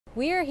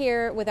We are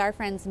here with our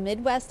friends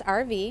Midwest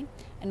RV,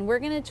 and we're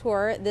going to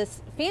tour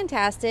this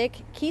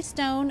fantastic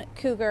Keystone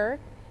Cougar.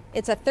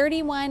 It's a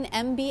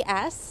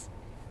 31MBS,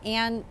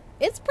 and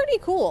it's pretty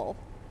cool.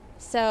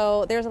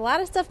 So there's a lot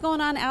of stuff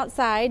going on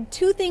outside.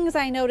 Two things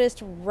I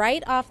noticed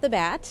right off the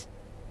bat.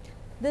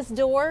 This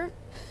door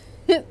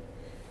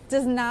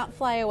does not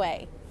fly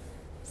away.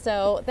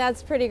 So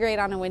that's pretty great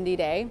on a windy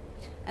day.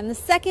 And the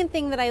second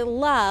thing that I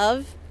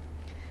love,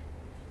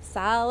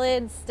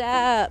 solid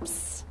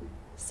steps.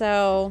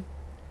 So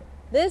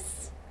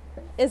this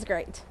is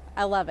great.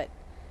 I love it.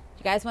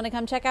 You guys want to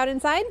come check out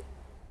inside?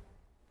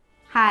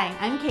 Hi,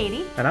 I'm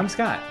Katie. And I'm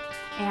Scott.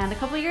 And a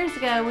couple years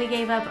ago, we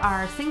gave up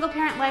our single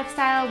parent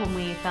lifestyle when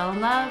we fell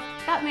in love,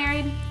 got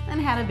married, and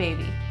had a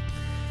baby.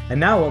 And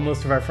now while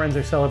most of our friends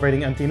are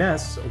celebrating empty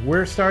nests,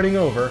 we're starting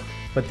over,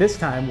 but this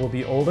time we'll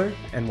be older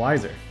and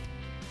wiser.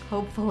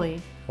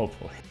 Hopefully.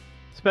 Hopefully.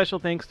 Special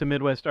thanks to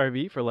Midwest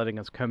RV for letting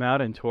us come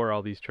out and tour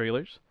all these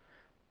trailers.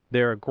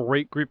 They're a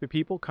great group of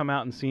people. Come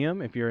out and see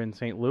them if you're in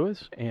St.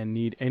 Louis and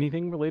need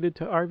anything related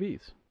to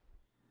RVs.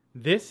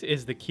 This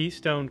is the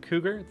Keystone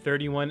Cougar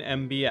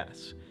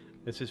 31MBS.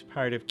 This is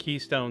part of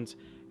Keystone's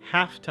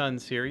Half Ton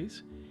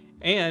series,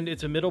 and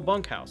it's a middle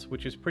bunkhouse,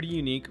 which is pretty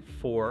unique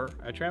for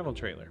a travel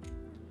trailer.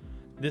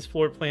 This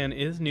floor plan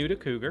is new to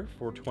Cougar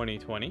for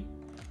 2020.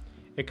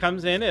 It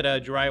comes in at a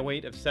dry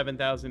weight of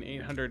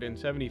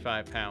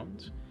 7,875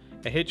 pounds,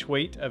 a hitch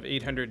weight of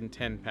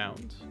 810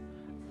 pounds,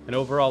 an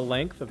overall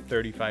length of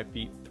 35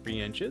 feet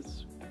 3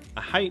 inches,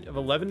 a height of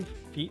 11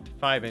 feet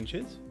 5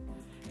 inches,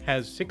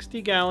 has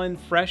 60-gallon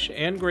fresh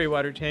and gray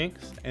water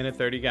tanks, and a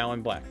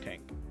 30-gallon black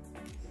tank.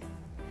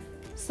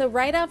 So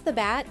right off the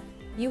bat,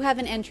 you have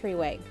an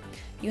entryway.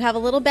 You have a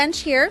little bench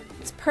here.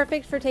 It's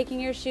perfect for taking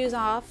your shoes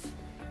off.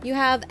 You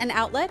have an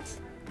outlet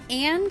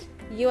and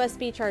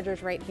USB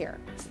chargers right here.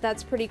 So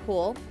that's pretty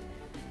cool.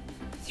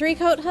 3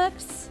 coat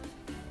hooks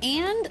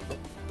and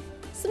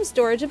some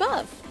storage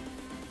above.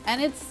 And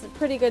it's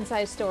pretty good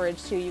sized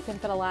storage too. You can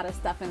fit a lot of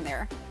stuff in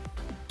there.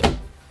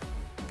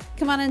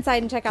 Come on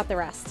inside and check out the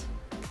rest.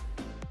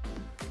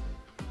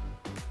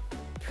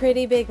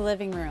 Pretty big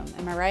living room,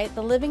 am I right?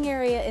 The living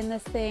area in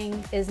this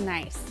thing is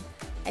nice.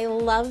 I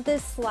love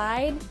this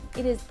slide.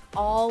 It is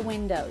all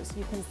windows.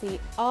 You can see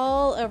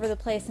all over the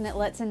place and it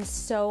lets in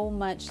so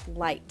much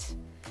light.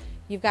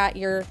 You've got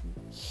your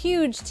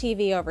huge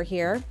TV over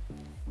here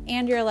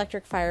and your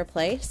electric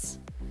fireplace.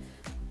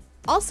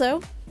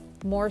 Also,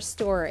 more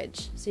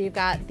storage. So you've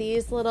got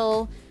these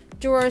little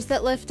drawers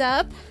that lift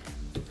up,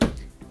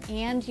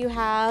 and you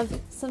have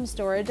some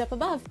storage up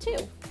above too.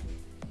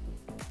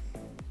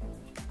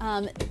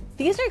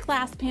 These are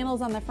glass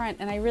panels on the front,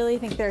 and I really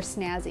think they're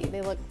snazzy.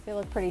 They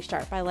look pretty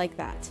sharp. I like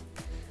that.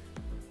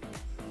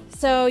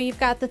 So you've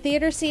got the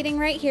theater seating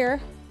right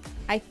here.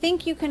 I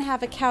think you can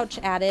have a couch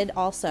added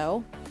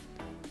also.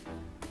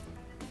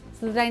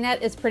 So the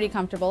dinette is pretty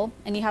comfortable,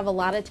 and you have a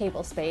lot of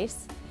table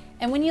space.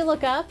 And when you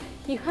look up,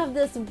 you have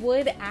this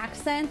wood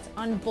accent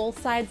on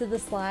both sides of the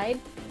slide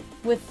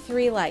with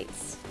 3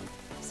 lights.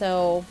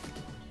 So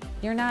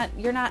you're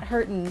not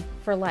hurting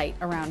for light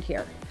around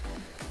here.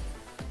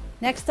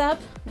 Next up,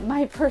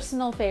 my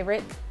personal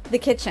favorite, the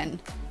kitchen.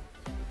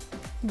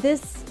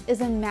 This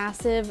is a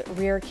massive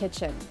rear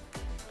kitchen.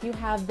 You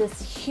have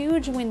this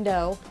huge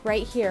window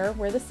right here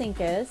where the sink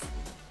is.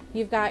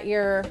 You've got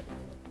your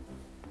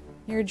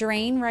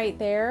drain right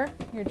there,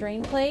 your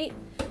drain plate.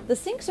 The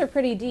sinks are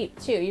pretty deep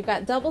too. You've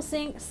got double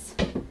sinks,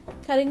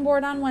 cutting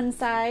board on one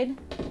side,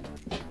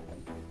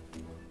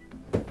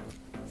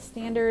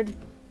 standard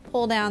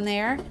pull down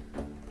there.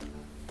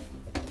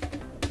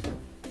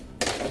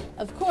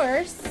 Of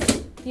course,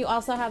 you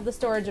also have the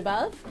storage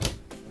above.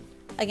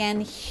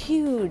 Again,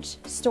 huge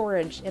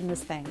storage in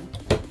this thing.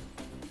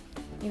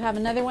 You have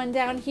another one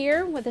down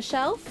here with a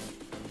shelf.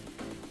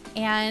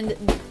 And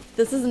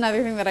this is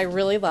another thing that I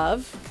really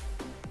love.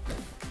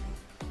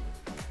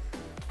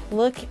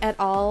 Look at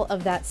all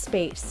of that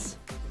space.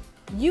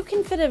 You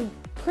can fit a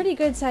pretty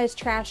good sized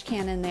trash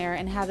can in there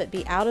and have it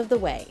be out of the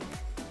way.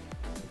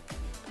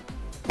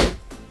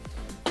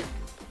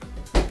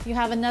 You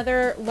have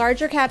another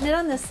larger cabinet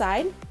on this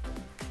side,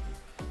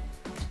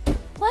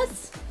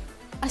 plus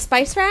a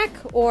spice rack,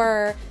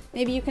 or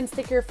maybe you can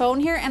stick your phone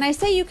here. And I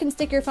say you can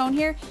stick your phone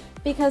here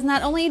because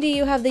not only do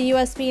you have the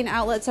USB and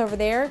outlets over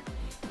there,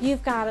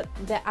 you've got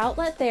the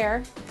outlet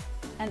there,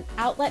 an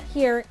outlet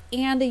here,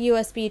 and a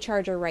USB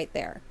charger right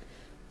there.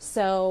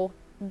 So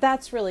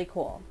that's really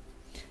cool.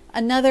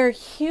 Another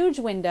huge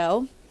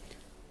window,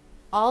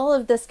 all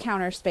of this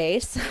counter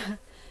space.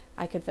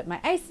 I could fit my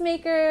ice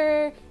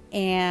maker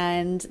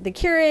and the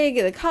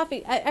Keurig, the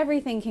coffee,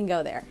 everything can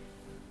go there.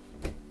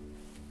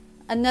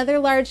 Another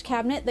large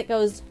cabinet that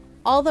goes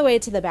all the way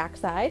to the back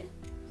side.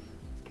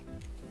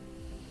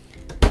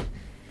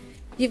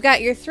 You've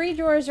got your 3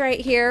 drawers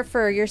right here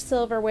for your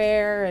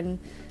silverware and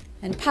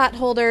pot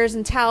holders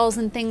and towels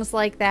and things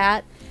like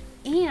that.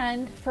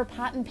 And for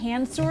pot and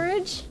pan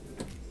storage,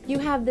 you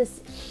have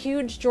this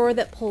huge drawer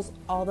that pulls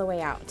all the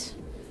way out.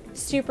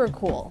 Super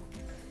cool.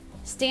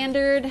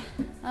 Standard,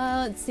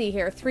 let's see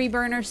here,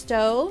 3-burner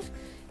stove.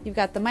 You've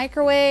got the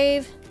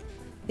microwave,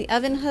 the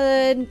oven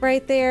hood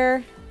right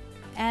there,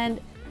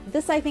 and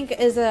this I think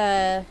is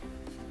a,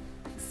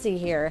 let's see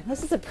here,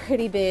 this is a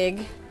pretty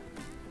big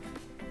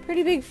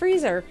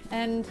freezer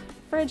and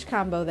fridge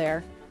combo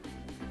there.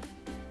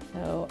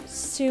 So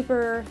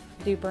super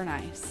duper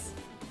nice.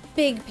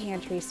 Big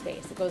pantry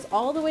space. It goes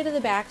all the way to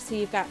the back, so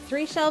you've got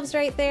 3 shelves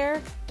right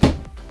there,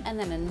 and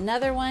then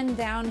another one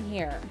down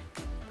here.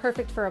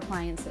 Perfect for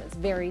appliances,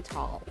 very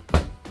tall.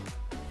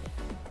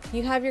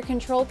 You have your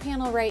control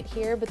panel right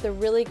here, but the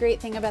really great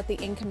thing about the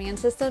in-command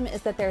system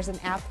is that there's an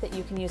app that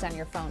you can use on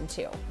your phone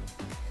too.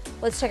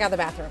 Let's check out the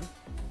bathroom.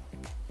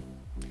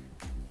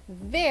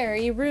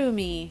 Very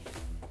roomy.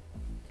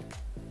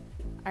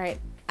 All right,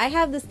 I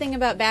have this thing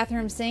about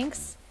bathroom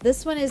sinks.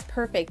 This one is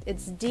perfect.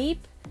 It's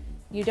deep.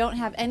 You don't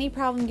have any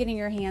problem getting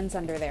your hands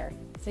under there.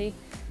 See?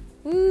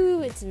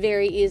 Ooh, it's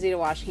very easy to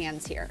wash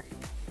hands here.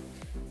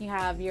 You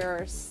have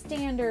your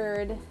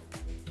standard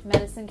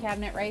medicine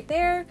cabinet right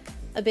there.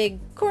 A big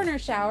corner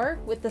shower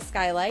with the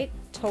skylight,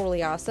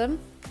 totally awesome.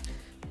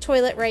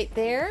 Toilet right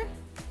there,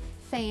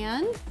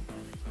 fan,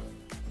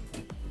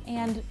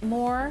 and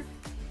more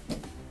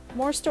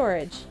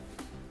storage.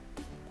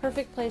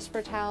 Perfect place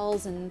for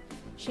towels and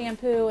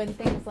shampoo and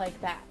things like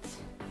that.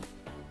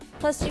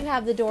 Plus you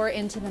have the door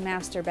into the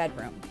master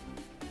bedroom.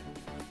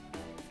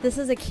 This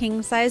is a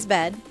king size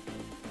bed.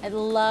 I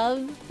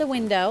love the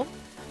window.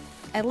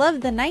 I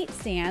love the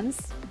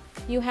nightstands.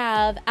 You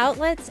have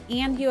outlets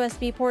and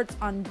USB ports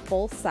on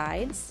both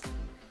sides,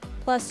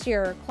 plus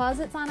your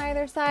closets on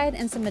either side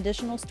and some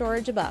additional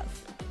storage above.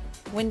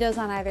 Windows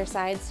on either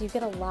side, so you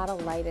get a lot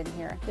of light in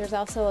here. There's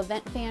also a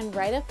vent fan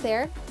right up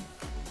there.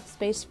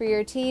 Space for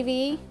your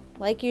TV,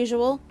 like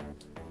usual.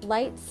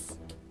 Lights,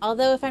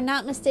 although if I'm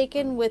not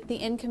mistaken, with the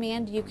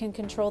in-command, you can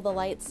control the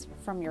lights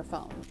from your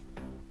phone.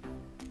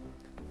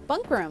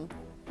 Bunk room.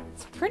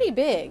 It's pretty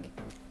big.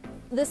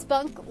 This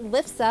bunk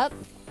lifts up,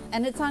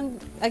 and it's on,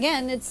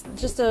 again, it's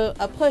just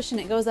a push and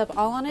it goes up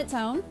all on its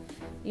own.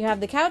 You have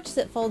the couch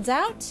that folds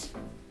out.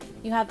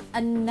 You have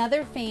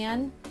another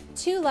fan,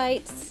 2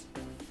 lights.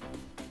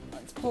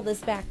 Let's pull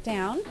this back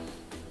down.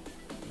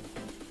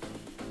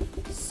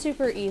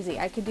 Super easy.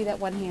 I could do that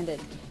one-handed.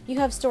 You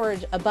have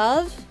storage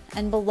above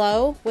and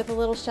below with a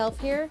little shelf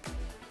here.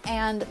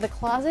 And the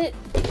closet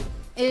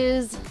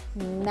is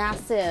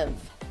massive.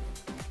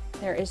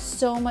 There is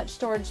so much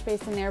storage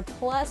space in there.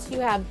 Plus you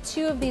have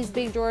 2 of these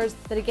big drawers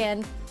that,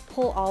 again,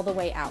 pull all the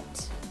way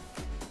out.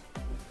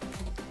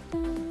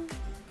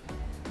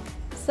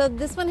 So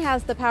this one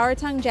has the power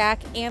tongue jack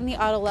and the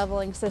auto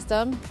leveling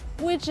system,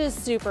 which is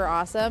super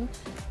awesome.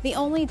 The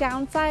only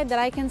downside that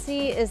I can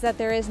see is that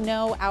there is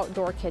no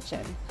outdoor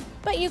kitchen,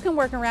 but you can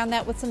work around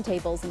that with some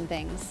tables and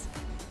things.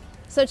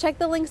 So check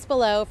the links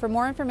below for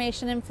more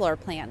information and floor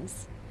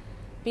plans.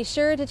 Be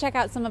sure to check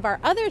out some of our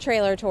other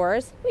trailer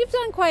tours. We've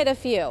done quite a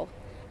few.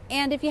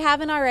 And if you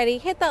haven't already,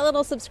 hit that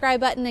little subscribe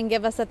button and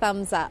give us a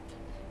thumbs up.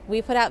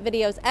 We put out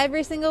videos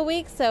every single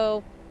week,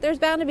 so there's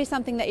bound to be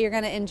something that you're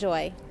going to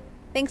enjoy.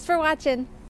 Thanks for watching.